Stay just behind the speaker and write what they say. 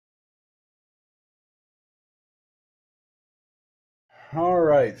All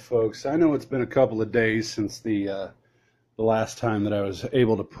right, folks. I know it's been a couple of days since the last time that I was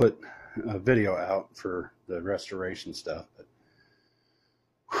able to put a video out for the restoration stuff, but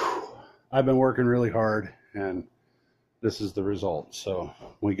I've been working really hard, and this is the result. So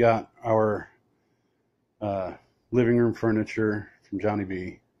we got our living room furniture from Johnny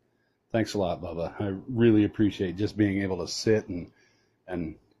B. Thanks a lot, Bubba. I really appreciate just being able to sit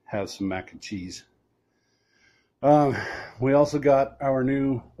and have some mac and cheese. We also got our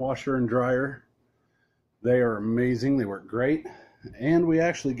new washer and dryer. They are amazing. They work great. And we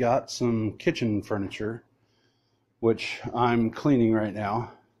actually got some kitchen furniture, which I'm cleaning right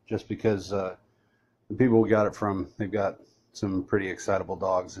now, just because the people we got it from, they've got some pretty excitable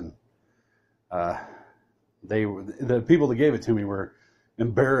dogs, and the people that gave it to me were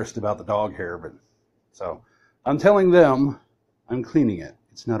embarrassed about the dog hair, but so I'm telling them I'm cleaning it.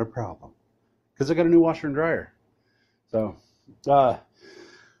 It's not a problem because I got a new washer and dryer. So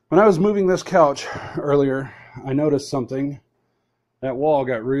when I was moving this couch earlier, I noticed something. That wall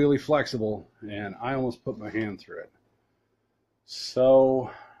got really flexible, and I almost put my hand through it.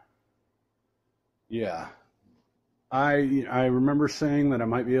 So yeah, I remember saying that I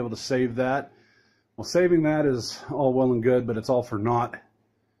might be able to save that. Well, saving that is all well and good, but it's all for naught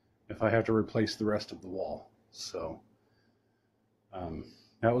if I have to replace the rest of the wall. So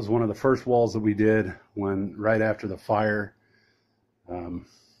that was one of the first walls that we did right after the fire. I'm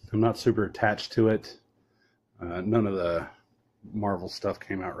not super attached to it. None of the Marvel stuff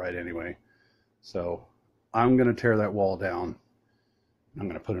came out right anyway. So I'm going to tear that wall down. I'm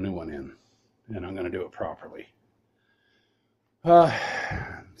going to put a new one in, and I'm going to do it properly.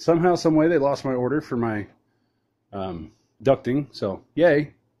 Somehow, some way, they lost my order for my ducting. So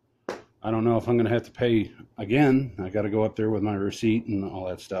yay. I don't know if I'm going to have to pay again. I got to go up there with my receipt and all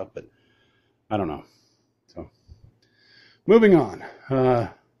that stuff, but I don't know. So moving on.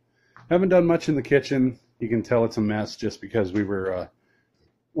 Haven't done much in the kitchen. You can tell it's a mess just because we were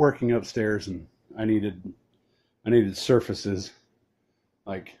working upstairs, and I needed surfaces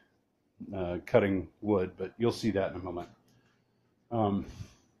like cutting wood, but you'll see that in a moment.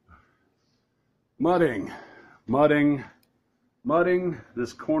 Mudding.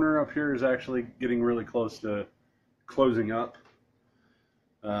 This corner up here is actually getting really close to closing up.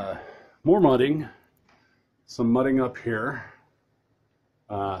 More mudding. Some mudding up here.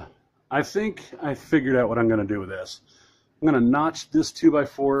 I think I figured out what I'm going to do with this. I'm going to notch this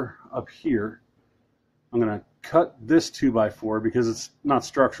 2x4 up here. I'm going to cut this 2x4 because it's not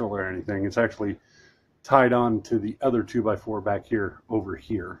structural or anything. It's actually tied on to the other 2x4 back here over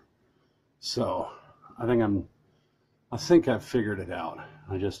here. So I think I've figured it out.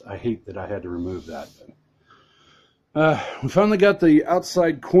 I hate that I had to remove that. We finally got the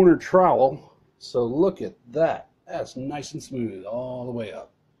outside corner trowel. So look at that. That's nice and smooth all the way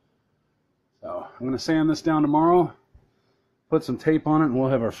up. So I'm going to sand this down tomorrow, put some tape on it, and we'll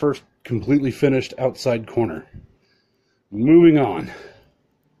have our first completely finished outside corner. Moving on.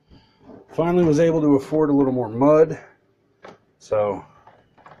 Finally was able to afford a little more mud. So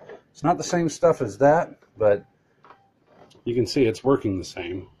it's not the same stuff as that, but you can see it's working the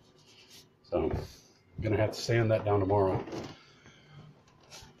same. So I'm going to have to sand that down tomorrow.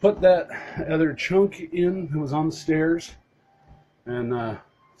 Put that other chunk in that was on the stairs, and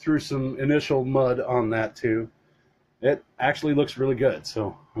threw some initial mud on that too. It actually looks really good,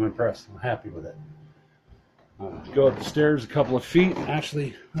 so I'm impressed. I'm happy with it. Go up the stairs a couple of feet.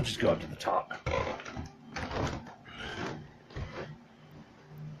 Actually, I'll just go up to the top.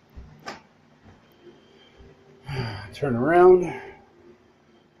 Turn around, and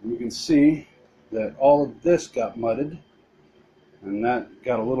you can see that all of this got mudded, and that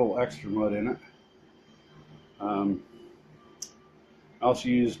got a little extra mud in it. I also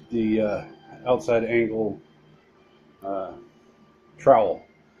used the outside angle trowel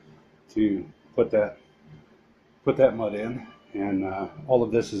to put that mud in, and all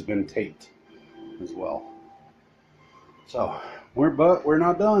of this has been taped as well. So we're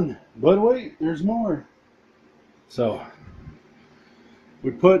not done, but wait, there's more. So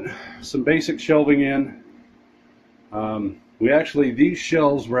we put some basic shelving in. These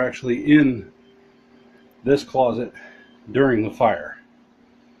shelves were actually in this closet during the fire.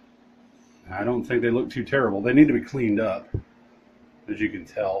 I don't think they look too terrible. They need to be cleaned up, as you can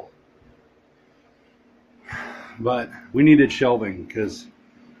tell. But we needed shelving because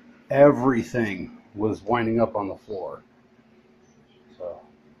everything was winding up on the floor. So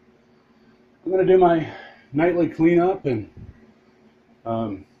I'm going to do my nightly cleanup, and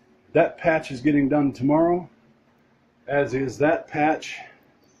that patch is getting done tomorrow, as is that patch.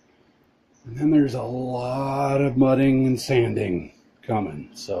 And then there's a lot of mudding and sanding coming.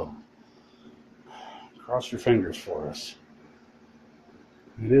 So cross your fingers for us.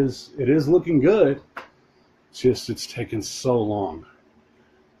 It is looking good. It's just it's taken so long.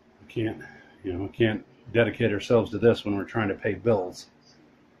 We can't dedicate ourselves to this when we're trying to pay bills.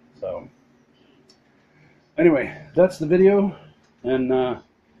 So anyway, that's the video, and I'll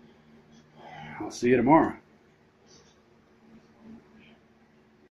see you tomorrow.